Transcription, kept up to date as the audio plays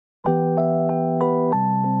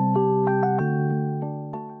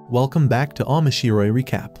welcome back to Omoshiroi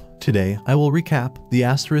Recap. Today, I will recap the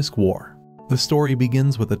Asterisk War. The story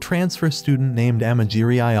begins with a transfer student named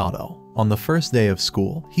Amagiri Ayato. On the first day of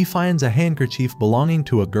school, he finds a handkerchief belonging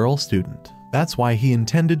to a girl student. That's why he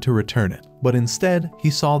intended to return it, but instead, he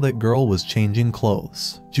saw that girl was changing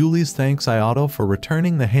clothes. Julis thanks Ayato for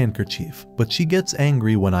returning the handkerchief, but she gets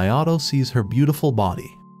angry when Ayato sees her beautiful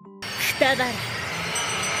body.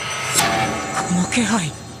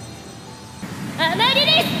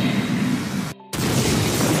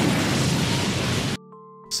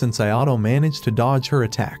 Since Ayato managed to dodge her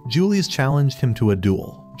attack, Julis challenged him to a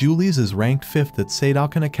duel. Julis is ranked 5th at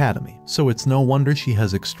Seidoukan Academy, so it's no wonder she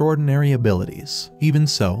has extraordinary abilities. Even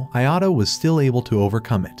so, Ayato was still able to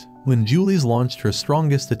overcome it. When Julis launched her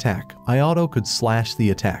strongest attack, Ayato could slash the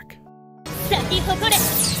attack.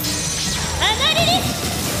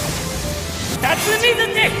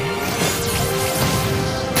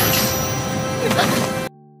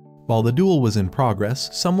 While the duel was in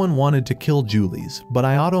progress, someone wanted to kill Julis, but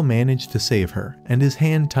Ayato managed to save her, and his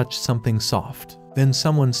hand touched something soft. Then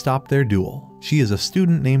someone stopped their duel. She is a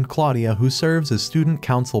student named Claudia who serves as student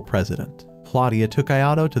council president. Claudia took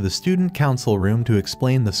Ayato to the student council room to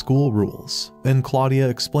explain the school rules. Then Claudia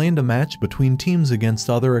explained a match between teams against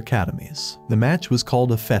other academies. The match was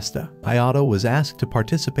called a Festa. Ayato was asked to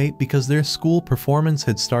participate because their school performance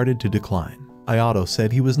had started to decline. Ayato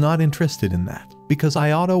said he was not interested in that, because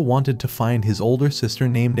Ayato wanted to find his older sister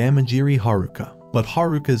named Amagiri Haruka. But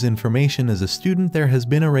Haruka's information as a student there has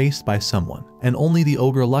been erased by someone, and only the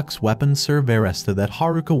Ogre Lux weapon Sir Veresta that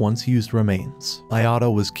Haruka once used remains.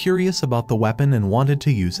 Ayato was curious about the weapon and wanted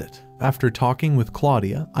to use it. After talking with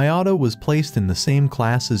Claudia, Ayato was placed in the same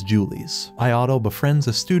class as Julis. Ayato befriends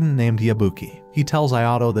a student named Yabuki. He tells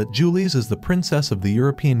Ayato that Julis is the princess of the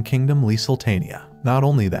European kingdom Sultania. Not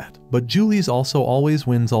only that, but Julis also always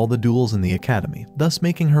wins all the duels in the academy, thus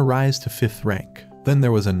making her rise to 5th rank. Then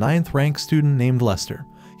there was a 9th rank student named Lester.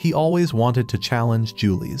 He always wanted to challenge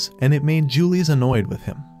Julis, and it made Julis annoyed with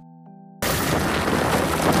him.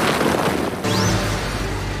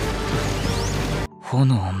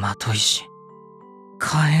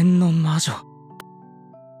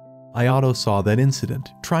 Ayato saw that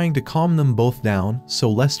incident, trying to calm them both down, so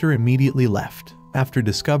Lester immediately left. After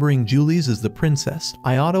discovering Julis is the princess,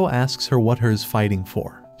 Ayato asks her what her is fighting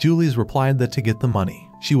for. Julis replied that to get the money.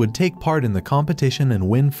 She would take part in the competition and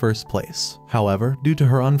win 1st place. However, due to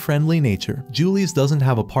her unfriendly nature, Julis doesn't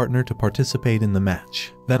have a partner to participate in the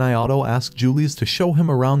match. Then Ayato asked Julis to show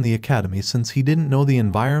him around the academy since he didn't know the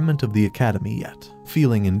environment of the academy yet.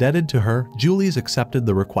 Feeling indebted to her, Julis accepted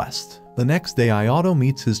the request. The next day Ayato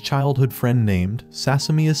meets his childhood friend named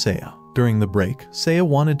Sasamiya Saya. During the break, Saya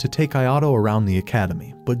wanted to take Ayato around the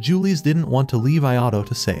academy, but Julis didn't want to leave Ayato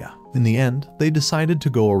to Saya. In the end, they decided to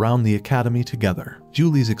go around the academy together.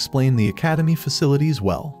 Julis explained the academy facilities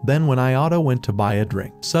well. Then when Ayato went to buy a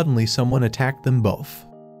drink, suddenly someone attacked them both.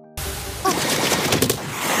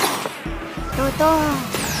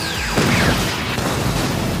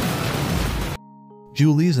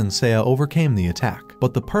 Julis and Saya overcame the attack,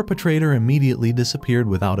 but the perpetrator immediately disappeared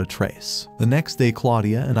without a trace. The next day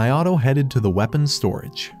Claudia and Ayato headed to the weapons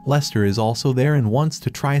storage. Lester is also there and wants to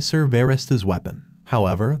try Sir Veresta's weapon.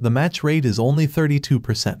 However, the match rate is only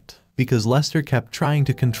 32%. Because Lester kept trying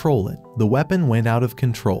to control it, the weapon went out of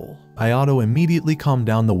control. Ayato immediately calmed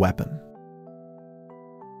down the weapon.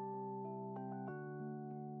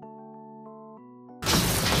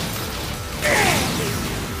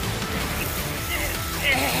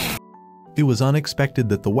 It was unexpected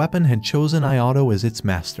that the weapon had chosen Ayato as its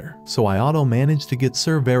master, so Ayato managed to get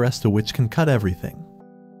Sir Veresta, which can cut everything.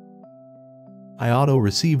 Ayato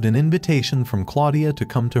received an invitation from Claudia to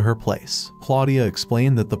come to her place. Claudia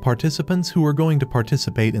explained that the participants who were going to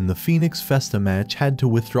participate in the Phoenix Festa match had to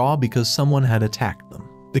withdraw because someone had attacked them.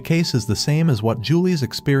 The case is the same as what Julis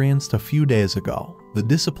experienced a few days ago. The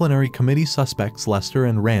disciplinary committee suspects Lester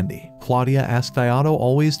and Randy. Claudia asked Ayato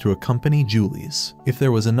always to accompany Julis. If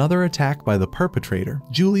there was another attack by the perpetrator,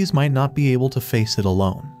 Julis might not be able to face it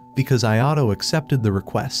alone. Because Ayato accepted the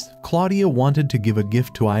request, Claudia wanted to give a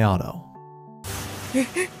gift to Ayato.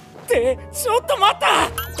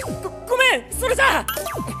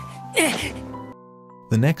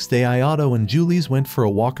 The next day Ayato and Julis went for a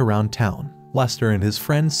walk around town. Lester and his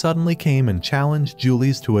friends suddenly came and challenged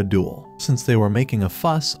Julis to a duel. Since they were making a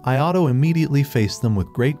fuss, Ayato immediately faced them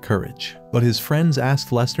with great courage. But his friends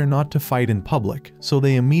asked Lester not to fight in public, so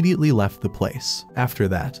they immediately left the place. After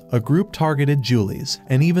that, a group targeted Julis,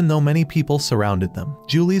 and even though many people surrounded them,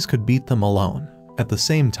 Julis could beat them alone. At the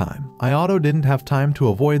same time, Ayato didn't have time to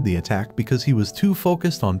avoid the attack because he was too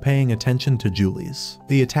focused on paying attention to Julis.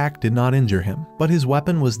 The attack did not injure him, but his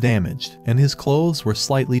weapon was damaged and his clothes were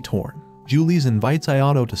slightly torn. Julis invites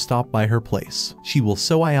Ayato to stop by her place. She will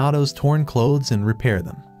sew Ayato's torn clothes and repair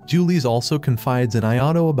them. Julis also confides in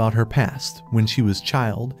Ayato about her past. When she was a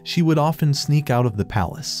child, she would often sneak out of the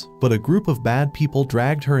palace, but a group of bad people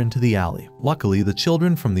dragged her into the alley. Luckily, the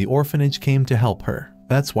children from the orphanage came to help her.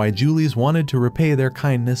 That's why Julis wanted to repay their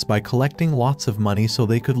kindness by collecting lots of money so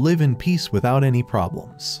they could live in peace without any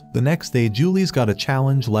problems. The next day, Julis got a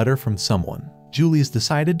challenge letter from someone. Julis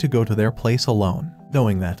decided to go to their place alone.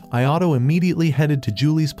 Knowing that, Ayato immediately headed to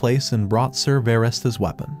Julis' place and brought Sir Veresta's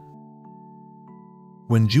weapon.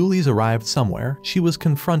 When Julis arrived somewhere, she was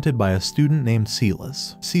confronted by a student named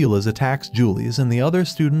Silas. Silas attacks Julis and the other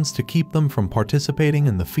students to keep them from participating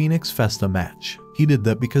in the Phoenix Festa match. He did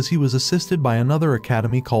that because he was assisted by another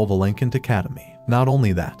academy called Seidoukan Academy. Not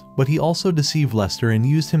only that, but he also deceived Lester and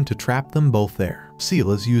used him to trap them both there.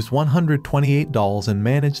 Silas used $128 and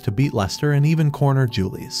managed to beat Lester and even corner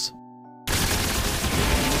Julis.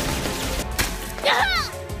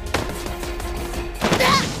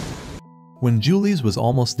 When Julis was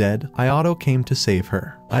almost dead, Ayato came to save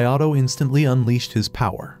her. Ayato instantly unleashed his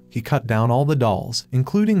power. He cut down all the dolls,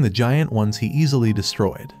 including the giant ones he easily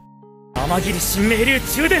destroyed. Amagiri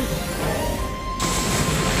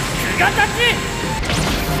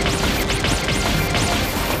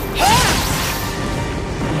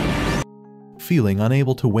Feeling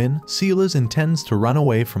unable to win, Silas intends to run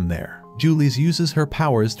away from there. Julis uses her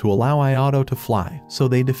powers to allow Ayato to fly, so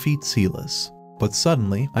they defeat Silas. But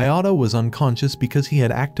suddenly, Ayato was unconscious because he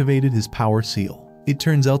had activated his power seal. It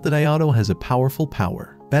turns out that Ayato has a powerful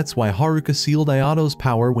power. That's why Haruka sealed Ayato's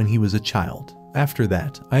power when he was a child. After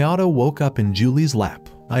that, Ayato woke up in Julis' lap.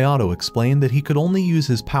 Ayato explained that he could only use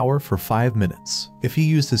his power for 5 minutes. If he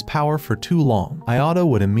used his power for too long, Ayato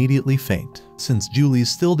would immediately faint. Since Julis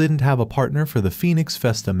still didn't have a partner for the Phoenix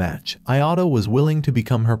Festa match, Ayato was willing to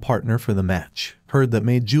become her partner for the match. Heard that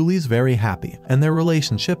made Julis very happy, and their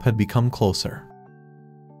relationship had become closer.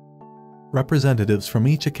 Representatives from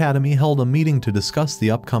each academy held a meeting to discuss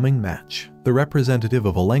the upcoming match. The representative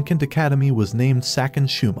of Seidoukan Academy was named Sakan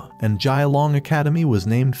Shuma, and Jialong Academy was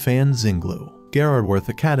named Fan Xinglu. Gerardworth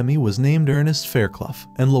Academy was named Ernest Fairclough,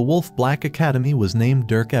 and Le Wolf Black Academy was named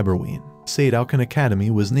Dirk Eberween. Seidoukan Academy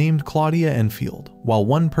was named Claudia Enfield, while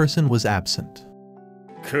one person was absent.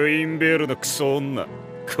 クイーンベールのクソ女、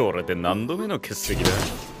これで何度目の欠席だ。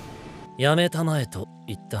やめたまえと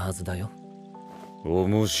言ったはずだよ。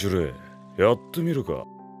面白い。やってみるか。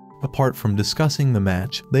Apart from discussing the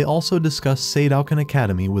match, they also discussed Seidoukan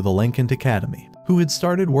Academy with Seidoukan Academy, who had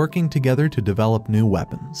started working together to develop new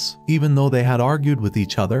weapons. Even though they had argued with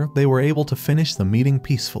each other, they were able to finish the meeting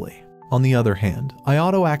peacefully. On the other hand,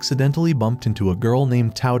 Ayato accidentally bumped into a girl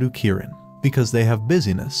named Taoru Kirin. Because they have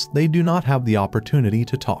busyness, they do not have the opportunity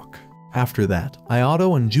to talk. After that,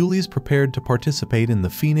 Ayato and Julis prepared to participate in the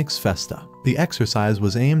Phoenix Festa. The exercise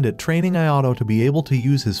was aimed at training Ayato to be able to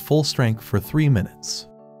use his full strength for 3 minutes.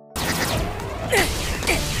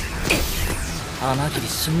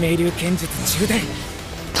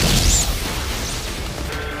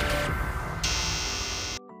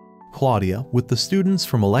 Claudia, with the students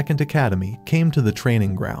from Seidoukan Academy, came to the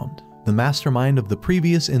training ground. The mastermind of the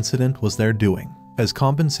previous incident was their doing. As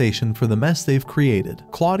compensation for the mess they've created,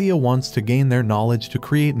 Claudia wants to gain their knowledge to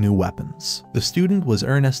create new weapons. The student was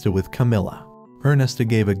Ernesta with Camilla. Ernesta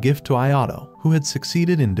gave a gift to Ayato, who had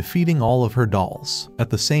succeeded in defeating all of her dolls. At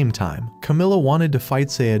the same time, Camilla wanted to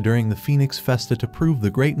fight Saya during the Phoenix Festa to prove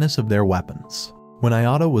the greatness of their weapons. When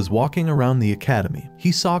Ayato was walking around the academy,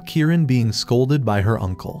 he saw Kirin being scolded by her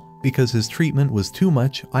uncle. Because his treatment was too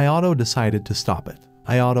much, Ayato decided to stop it.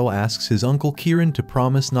 Ayato asks his uncle Kirin to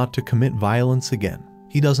promise not to commit violence again.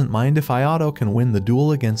 He doesn't mind if Ayato can win the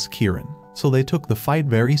duel against Kirin, so they took the fight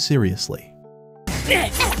very seriously.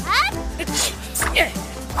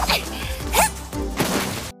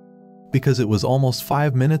 Because it was almost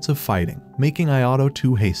 5 minutes of fighting, making Ayato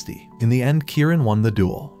too hasty. In the end, Kirin won the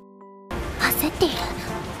duel.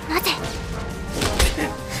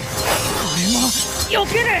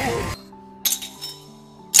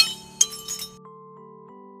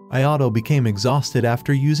 Ayato became exhausted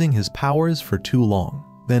after using his powers for too long.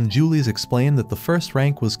 Then Julis explained that the first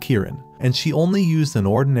rank was Kirin, and she only used an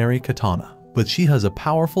ordinary katana, but she has a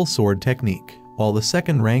powerful sword technique. While the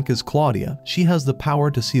second rank is Claudia, she has the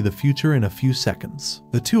power to see the future in a few seconds.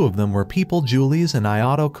 The two of them were people Julis and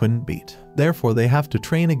Ayato couldn't beat. Therefore they have to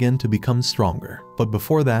train again to become stronger. But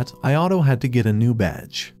before that, Ayato had to get a new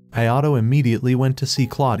badge. Ayato immediately went to see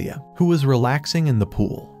Claudia, who was relaxing in the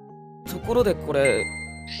pool. ところでこれ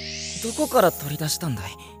どこから取り出したんだい？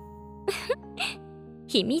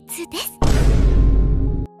秘密です。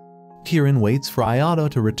 Kirin waits for Ayato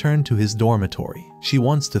to return to his dormitory. She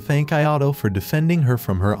wants to thank Ayato for defending her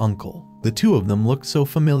from her uncle. The two of them look so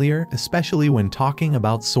familiar, especially when talking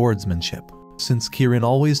about swordsmanship. Since Kirin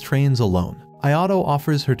always trains alone, Ayato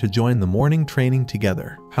offers her to join the morning training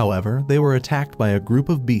together. However, they were attacked by a group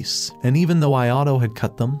of beasts, and even though Ayato had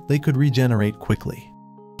cut them, they could regenerate quickly.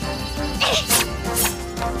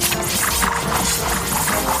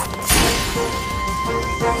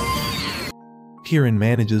 Kirin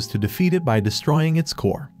manages to defeat it by destroying its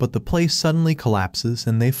core, but the place suddenly collapses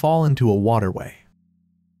and they fall into a waterway.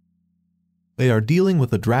 They are dealing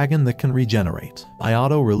with a dragon that can regenerate.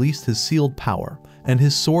 Ayato released his sealed power, and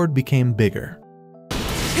his sword became bigger.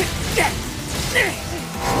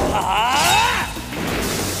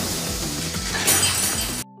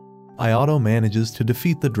 Ayato manages to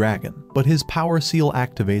defeat the dragon, but his power seal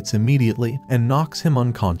activates immediately and knocks him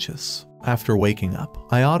unconscious. After waking up,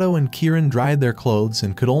 Ayato and Kirin dried their clothes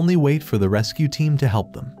and could only wait for the rescue team to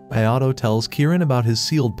help them. Ayato tells Kirin about his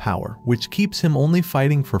sealed power, which keeps him only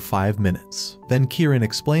fighting for 5 minutes. Then Kirin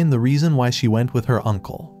explained the reason why she went with her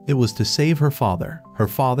uncle. It was to save her father. Her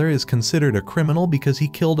father is considered a criminal because he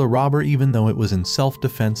killed a robber even though it was in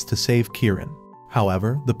self-defense to save Kirin.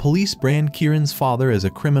 However, the police brand Kirin's father as a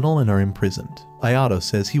criminal and are imprisoned. Ayato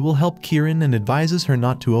says he will help Kirin and advises her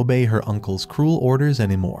not to obey her uncle's cruel orders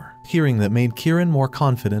anymore. Hearing that made Kirin more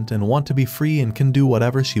confident and want to be free and can do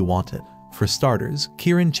whatever she wanted. For starters,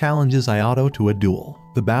 Kirin challenges Ayato to a duel.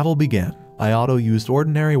 The battle began. Ayato used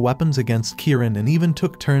ordinary weapons against Kirin and even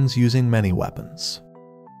took turns using many weapons.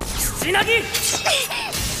 Amagiri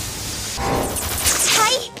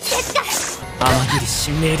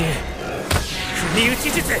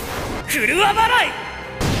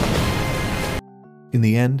In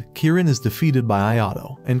the end, Kirin is defeated by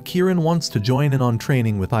Ayato, and Kirin wants to join in on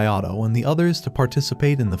training with Ayato and the others to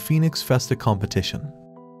participate in the Phoenix Festa competition.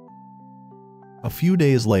 A few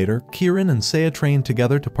days later, Kirin and Saya train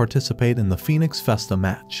together to participate in the Phoenix Festa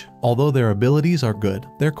match. Although their abilities are good,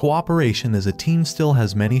 their cooperation as a team still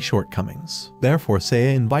has many shortcomings. Therefore,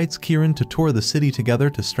 Saya invites Kirin to tour the city together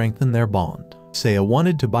to strengthen their bond. Saya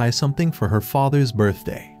wanted to buy something for her father's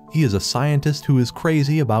birthday. He is a scientist who is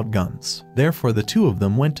crazy about guns. Therefore, the two of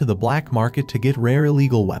them went to the black market to get rare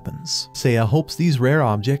illegal weapons. Saya hopes these rare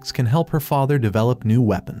objects can help her father develop new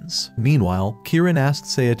weapons. Meanwhile, Kirin asked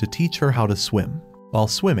Saya to teach her how to swim. While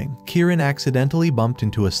swimming, Kirin accidentally bumped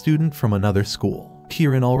into a student from another school.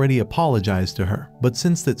 Kirin already apologized to her, but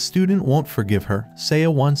since that student won't forgive her, Saya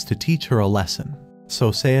wants to teach her a lesson.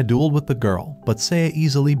 So Saya dueled with the girl, but Saya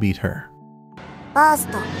easily beat her.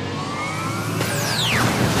 Basta.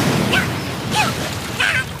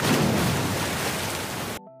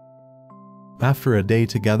 After a day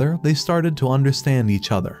together, they started to understand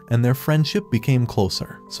each other, and their friendship became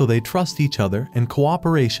closer. So they trust each other, and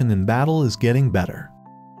cooperation in battle is getting better.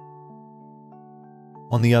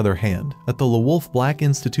 On the other hand, at the LeWolf Black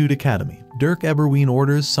Institute Academy, Dirk Eberween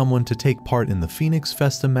orders someone to take part in the Phoenix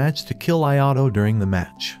Festa match to kill Ayato during the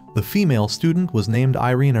match. The female student was named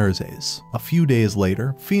Irene Erzes. A few days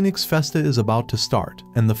later, Phoenix Festa is about to start,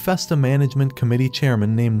 and the Festa Management Committee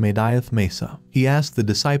chairman named Madaith Mesa. He asked the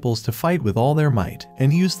disciples to fight with all their might,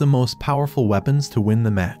 and use the most powerful weapons to win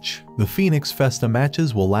the match. The Phoenix Festa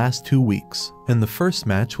matches will last 2 weeks, and the first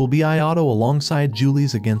match will be Ayato alongside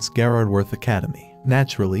Julis against Gerardworth Academy.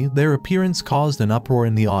 Naturally, their appearance caused an uproar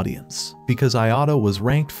in the audience, because Ayato was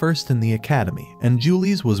ranked 1st in the academy, and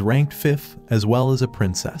Julis was ranked 5th, as well as a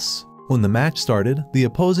princess. When the match started, the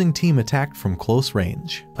opposing team attacked from close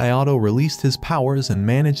range. Ayato released his powers and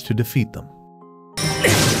managed to defeat them.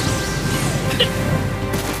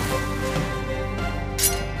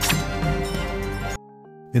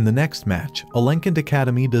 In the next match, Alenkant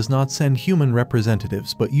Academy does not send human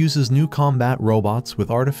representatives but uses new combat robots with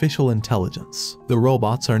artificial intelligence. The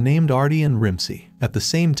robots are named Artie and Rimsey. At the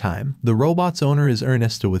same time, the robot's owner is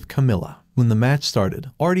Ernesto with Camilla. When the match started,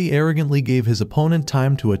 Artie arrogantly gave his opponent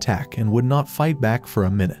time to attack and would not fight back for a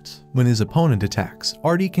minute. When his opponent attacks,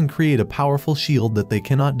 Artie can create a powerful shield that they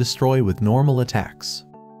cannot destroy with normal attacks.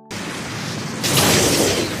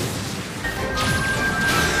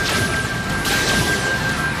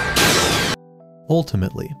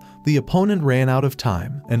 Ultimately, the opponent ran out of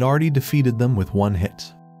time, and Artie defeated them with 1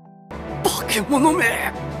 hit.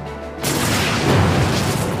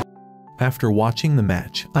 After watching the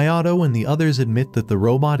match, Ayato and the others admit that the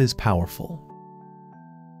robot is powerful.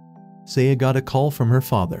 Saya got a call from her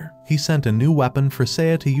father. He sent a new weapon for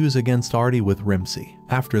Saya to use against Artie with Rimsey.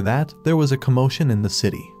 After that, there was a commotion in the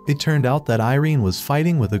city. It turned out that Irene was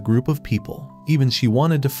fighting with a group of people. Even she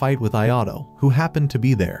wanted to fight with Ayato, who happened to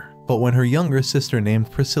be there. But when her younger sister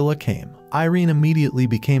named Priscilla came, Irene immediately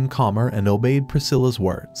became calmer and obeyed Priscilla's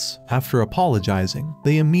words. After apologizing,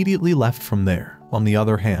 they immediately left from there. On the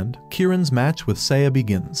other hand, Kirin's match with Saya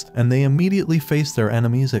begins, and they immediately face their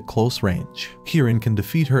enemies at close range. Kirin can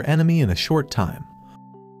defeat her enemy in a short time.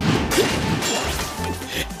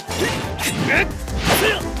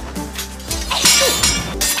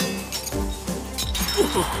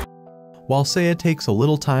 While Saya takes a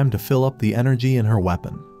little time to fill up the energy in her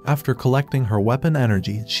weapon. After collecting her weapon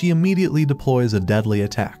energy, she immediately deploys a deadly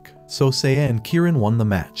attack. So Saya and Kirin won the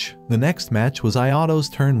match. The next match was Ayato's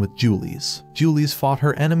turn with Julis. Julis fought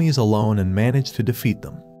her enemies alone and managed to defeat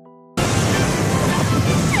them.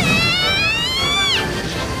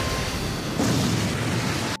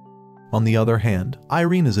 On the other hand,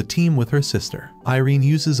 Irene is a team with her sister. Irene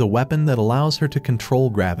uses a weapon that allows her to control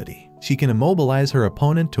gravity. She can immobilize her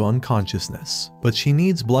opponent to unconsciousness, but she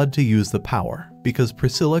needs blood to use the power. Because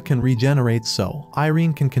Priscilla can regenerate, so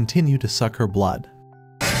Irene can continue to suck her blood.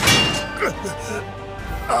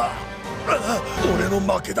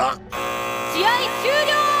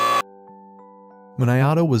 When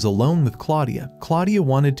Ayato was alone with Claudia, Claudia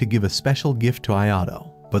wanted to give a special gift to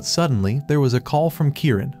Ayato. But suddenly, there was a call from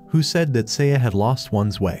Kirin, who said that Saya had lost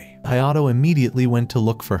one's way. Ayato immediately went to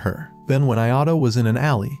look for her. Then when Ayato was in an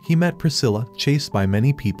alley, he met Priscilla, chased by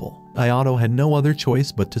many people. Ayato had no other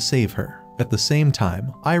choice but to save her. At the same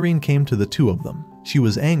time, Irene came to the two of them. She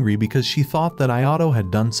was angry because she thought that Ayato had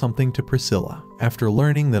done something to Priscilla. After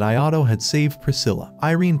learning that Ayato had saved Priscilla,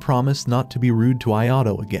 Irene promised not to be rude to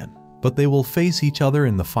Ayato again. But they will face each other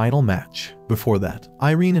in the final match. Before that,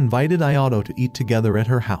 Irene invited Ayato to eat together at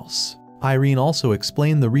her house. Irene also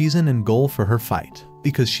explained the reason and goal for her fight.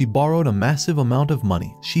 Because she borrowed a massive amount of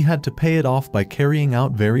money, she had to pay it off by carrying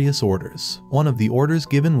out various orders. One of the orders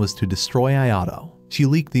given was to destroy Ayato. She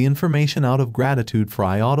leaked the information out of gratitude for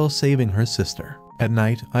Ayato saving her sister. At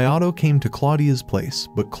night, Ayato came to Claudia's place,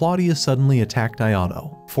 but Claudia suddenly attacked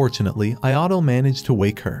Ayato. Fortunately, Ayato managed to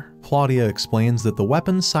wake her. Claudia explains that the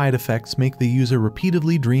weapon's side effects make the user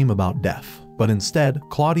repeatedly dream about death. But instead,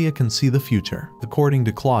 Claudia can see the future. According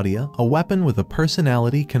to Claudia, a weapon with a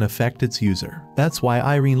personality can affect its user. That's why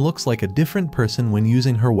Irene looks like a different person when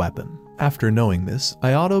using her weapon. After knowing this,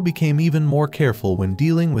 Ayato became even more careful when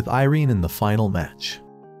dealing with Irene in the final match.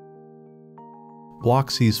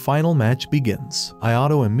 Block C's final match begins.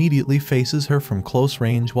 Ayato immediately faces her from close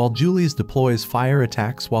range while Julis deploys fire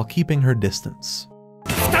attacks while keeping her distance.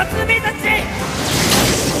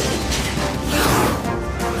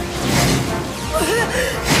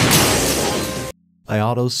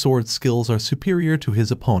 Ayato's sword skills are superior to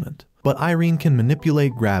his opponent, but Irene can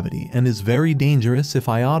manipulate gravity and is very dangerous if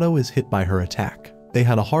Ayato is hit by her attack. They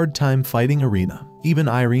had a hard time fighting Irina. Even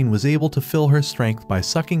Irene was able to fill her strength by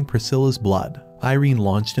sucking Priscilla's blood. Irene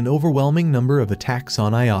launched an overwhelming number of attacks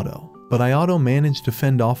on Ayato, but Ayato managed to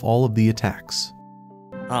fend off all of the attacks.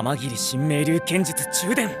 Amagiri Shinmei-ryu Kenjutsu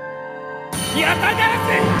Chuden.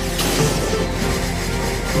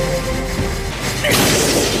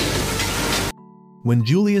 When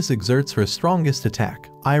Julius exerts her strongest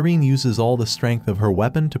attack, Irene uses all the strength of her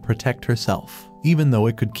weapon to protect herself. Even though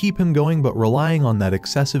it could keep him going, but relying on that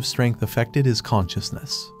excessive strength affected his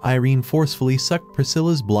consciousness. Irene forcefully sucked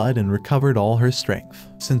Priscilla's blood and recovered all her strength.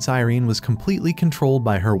 Since Irene was completely controlled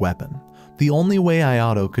by her weapon, the only way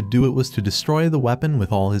Ayato could do it was to destroy the weapon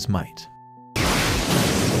with all his might.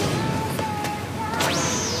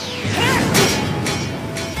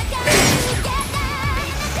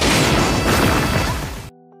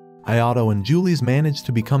 Ayato and Julis managed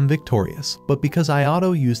to become victorious, but because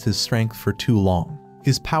Ayato used his strength for too long,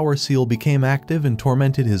 his power seal became active and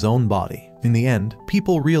tormented his own body. In the end,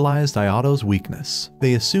 people realized Ayato's weakness.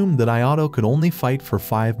 They assumed that Ayato could only fight for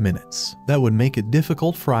 5 minutes. That would make it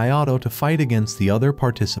difficult for Ayato to fight against the other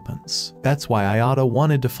participants. That's why Ayato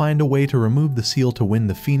wanted to find a way to remove the seal to win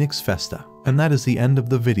the Phoenix Festa. And that is the end of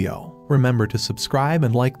the video. Remember to subscribe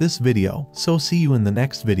and like this video, so see you in the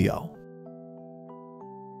next video.